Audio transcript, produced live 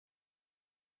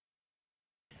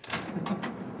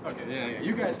Yeah,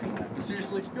 you guys can laugh, but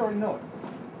seriously, you already know it.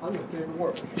 I'm gonna save the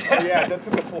world. Yeah, that's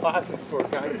what the philosopher's for,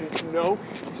 guys. Did you know?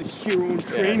 It's a hero in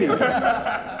training.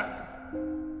 I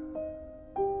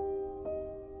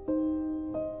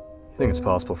think it's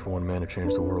possible for one man to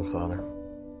change the world, Father.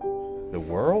 The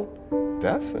world?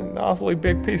 That's an awfully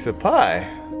big piece of pie.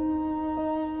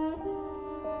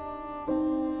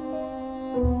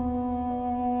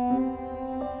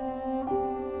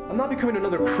 I'm not becoming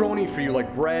another crony for you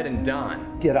like Brad and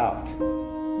Don. Get out.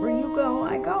 Where you go,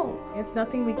 I go. It's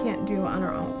nothing we can't do on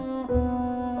our own.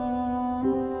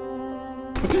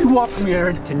 What do you want from me,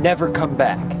 Aaron? To never come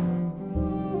back.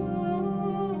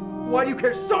 Why do you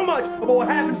care so much about what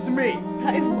happens to me?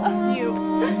 I love you.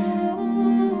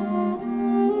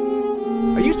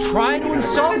 Are you trying to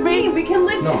insult me? We can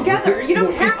live together. You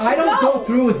don't have to If I don't go. go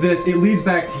through with this, it leads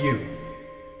back to you.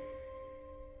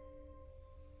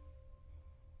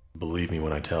 Believe me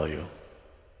when I tell you,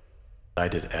 I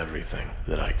did everything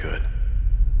that I could.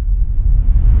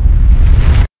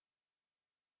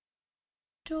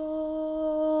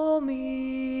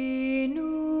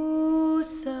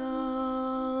 Dominus